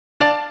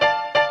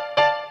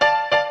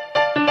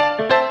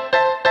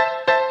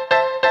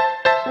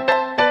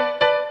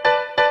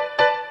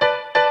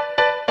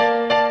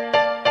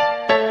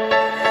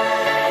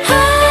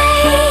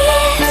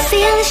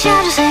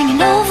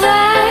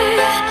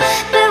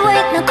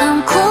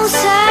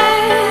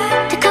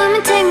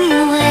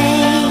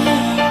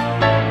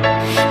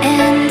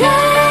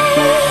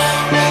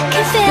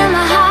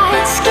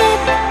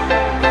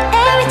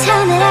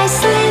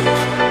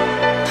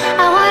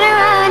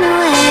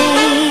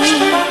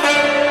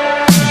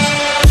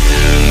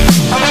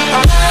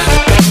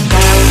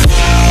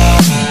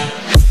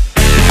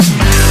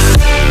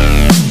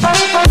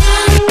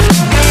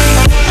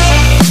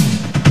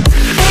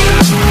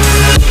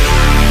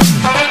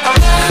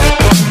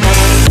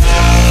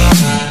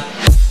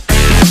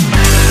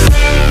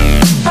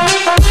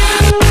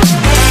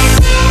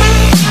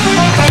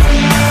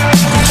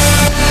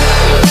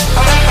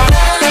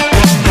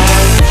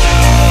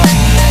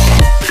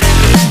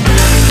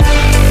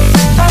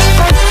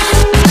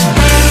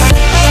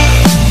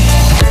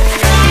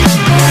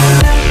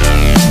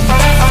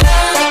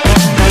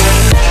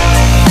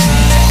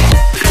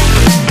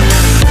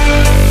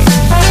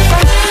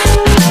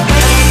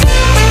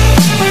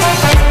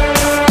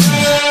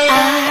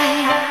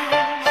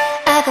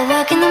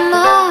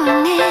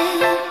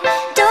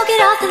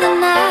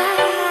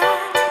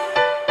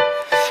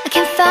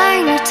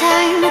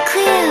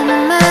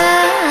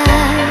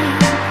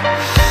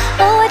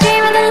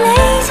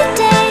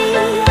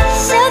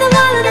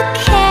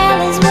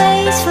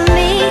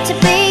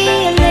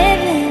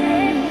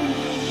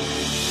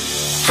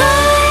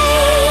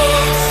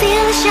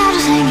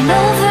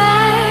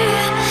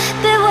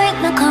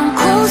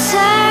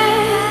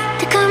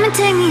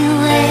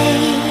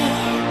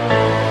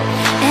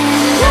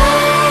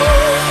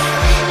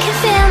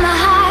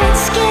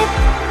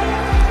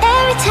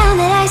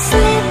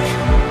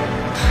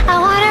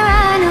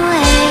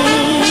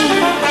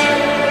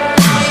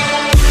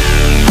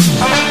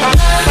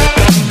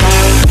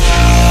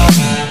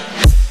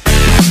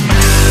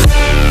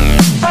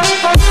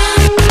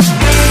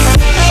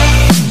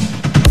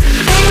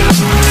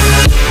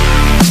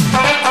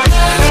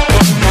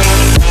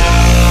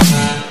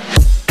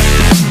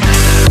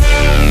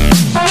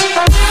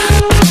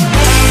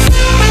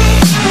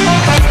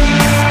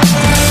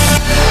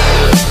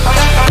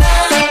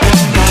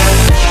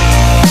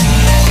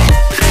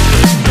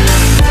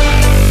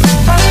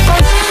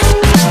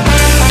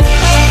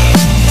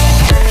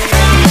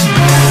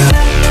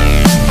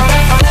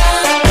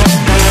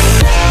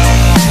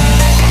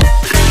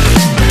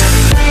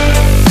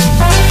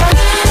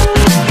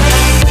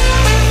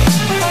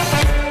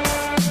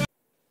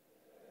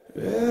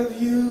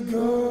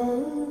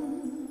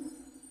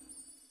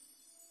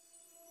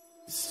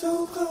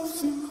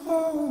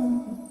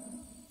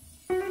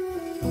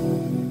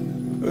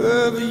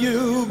wherever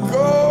you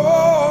go.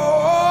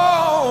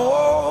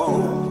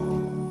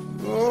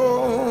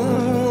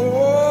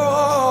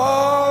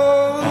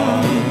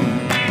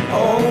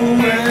 Oh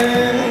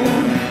man,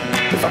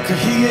 if I could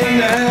hear you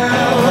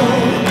now.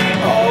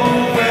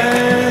 Oh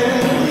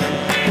man,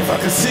 if I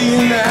could see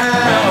you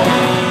now.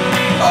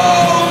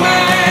 Oh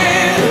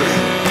man,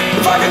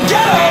 if I could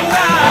get up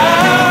now.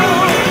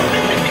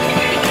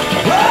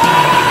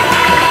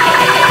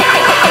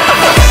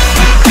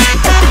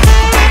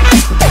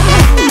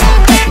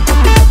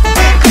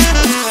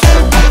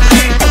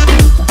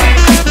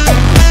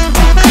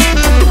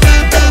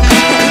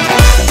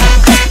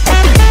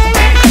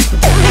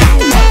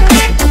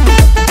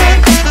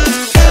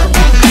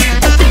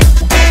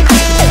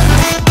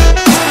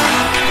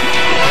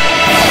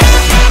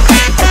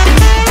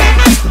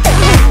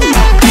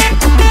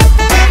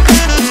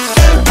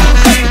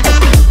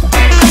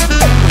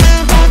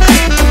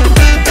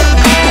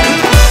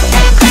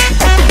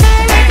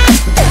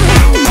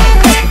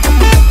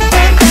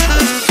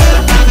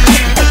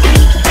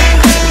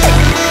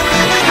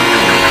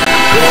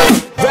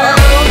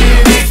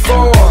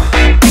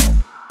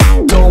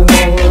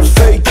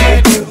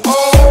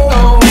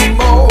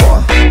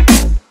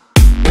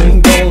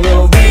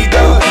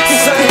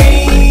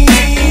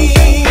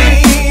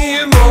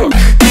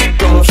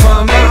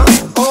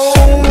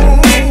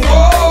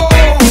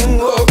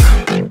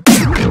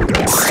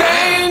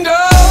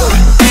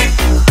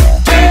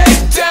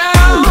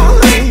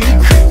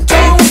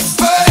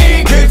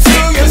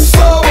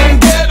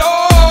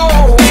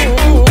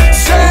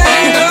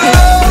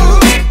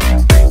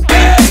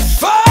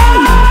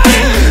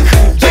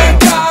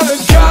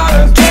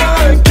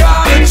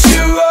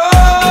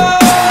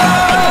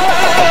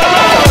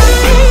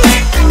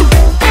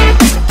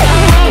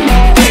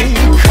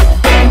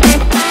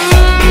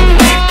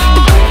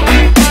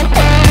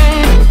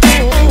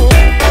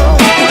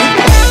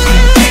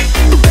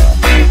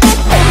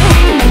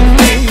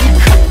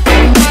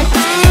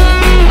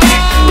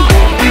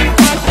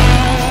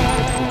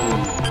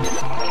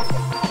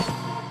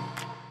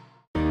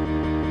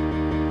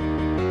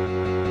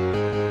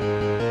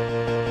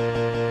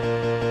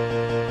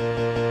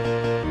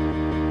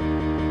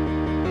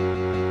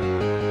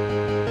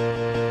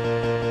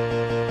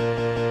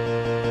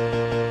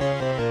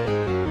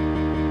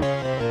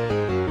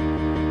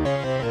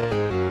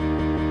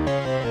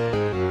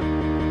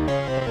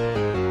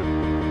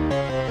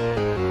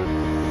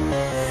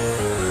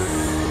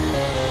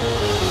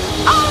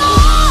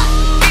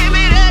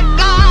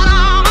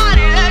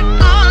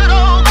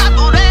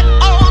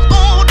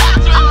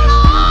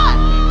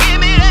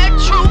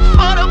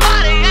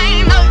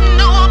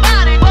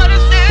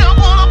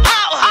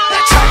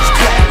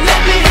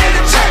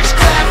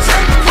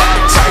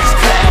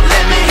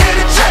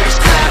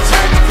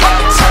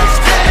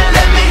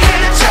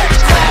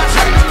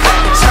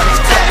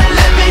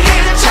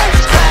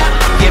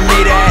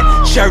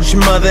 Church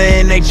mother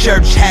in they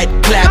church hat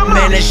clap.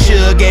 Man, that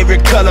sure gave her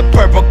color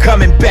purple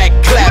coming back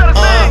clap.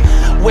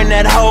 When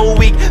that whole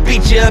week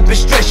beat you up and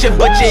stress you,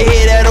 but you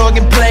hear that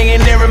organ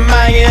playing and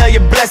remind you of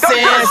your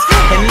blessings.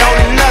 And on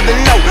another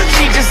note,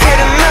 she just hit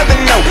another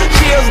note.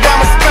 Chills down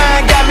my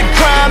spine, got me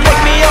crying,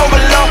 make me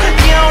overload.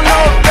 You don't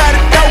know about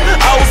it though.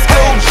 Old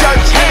school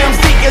church hymn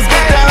seekers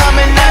get the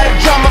humming, now the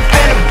drummer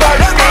finna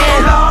burst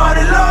in.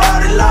 Lordy,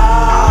 Lordy,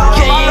 Lord.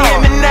 Can you hear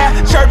me now?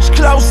 Church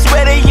close,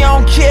 sweater, you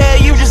don't care,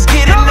 you just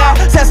get it now.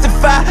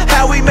 Testify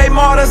how we made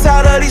martyrs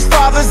out of these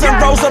fathers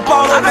and rose up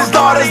all of his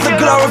daughters to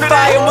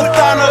glorify him with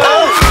honor.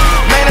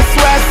 Man, I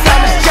swear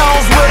Thomas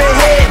Jones with her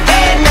head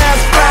did. Now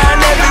it's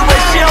flying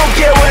everywhere, she don't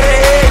care what her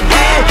head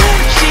did.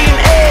 She an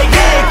egg,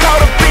 yeah,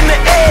 caught up in the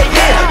egg,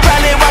 yeah.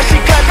 Probably why she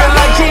clapping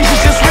like Jesus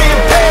just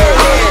repaired,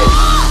 yeah.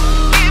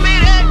 Give me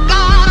that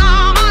God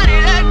Almighty,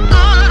 that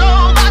good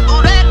old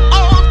Bible, that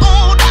old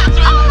school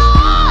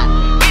doctrine.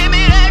 Give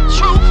me that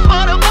truth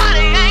for the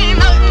body, ain't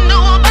nothing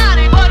new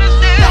about it, but it's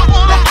still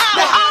full of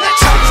power.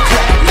 Church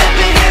clap, let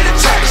me hear the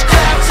church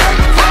clap.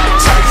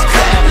 Church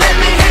clap, let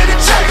me hear the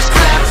church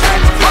clap.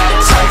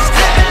 Church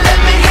clap, let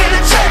me hear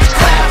the church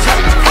clap.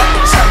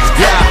 Church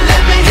clap,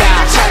 let me hear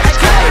the church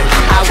clap.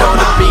 I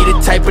wanna be the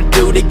type of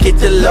dude to get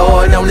the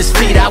Lord on his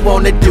feet. I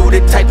wanna do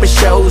the type of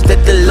shows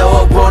that the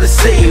Lord wanna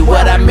see.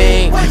 What I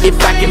mean, if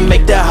I can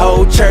make the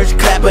whole church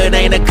clap, it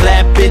ain't a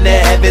clap in the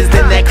heavens,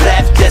 then that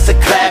clap's just a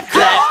clap,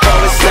 clap. For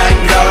the Son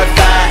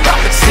glorified,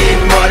 sin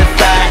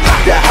mortified,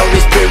 the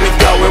Holy Spirit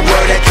going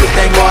word, that truth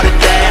ain't watered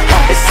down.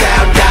 It's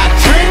sound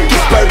doctrine,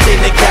 gets birds in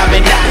the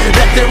common.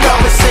 Nothing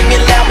wrong with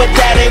singing loud, but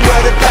that ain't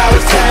where the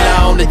power's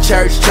found. The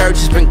church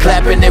has been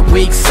clapping at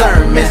weak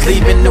sermons,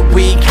 leaving the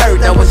weak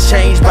hurt. No one's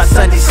changed by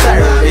Sunday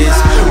service.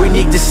 We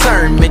need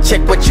discernment,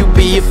 check what you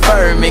be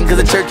affirming, cause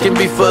the church can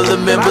be full of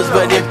members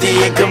but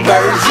empty in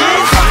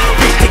conversions.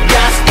 Preach the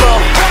gospel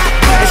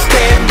and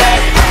stand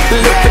back,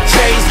 look for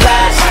changed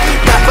lives,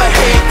 not for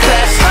head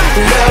claps.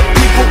 Love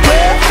people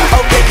well,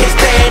 oh they can't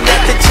stand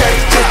at the church,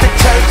 just the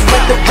church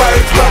with the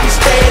words, but we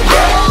stand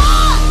up.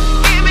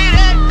 Give me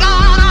that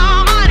God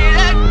Almighty,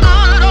 that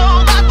good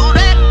old Bible,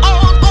 that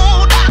old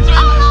school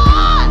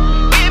doctrine.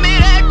 Give me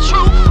that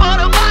truth for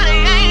the body.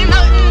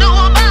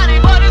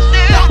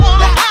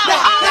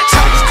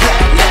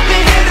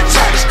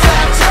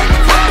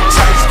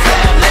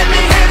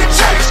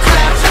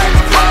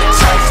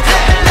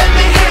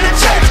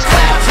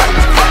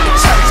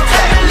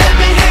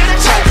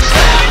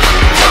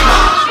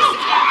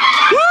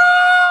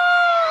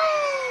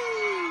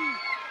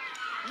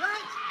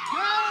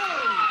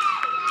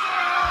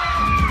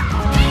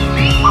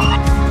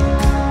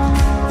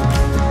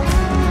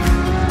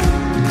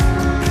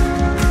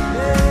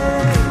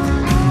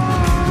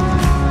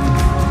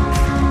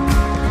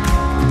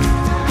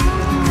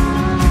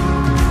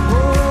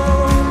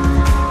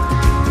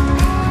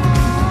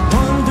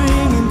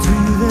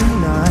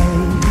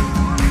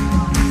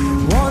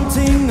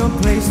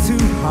 to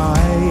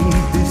hide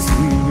this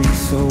weary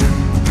soul,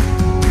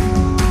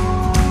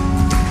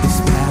 this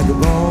bag of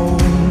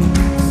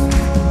bones.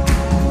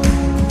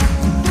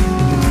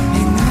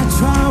 And I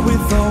try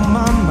with all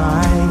my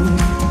might,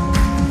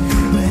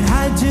 but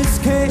I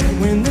just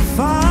can't win the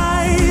fight.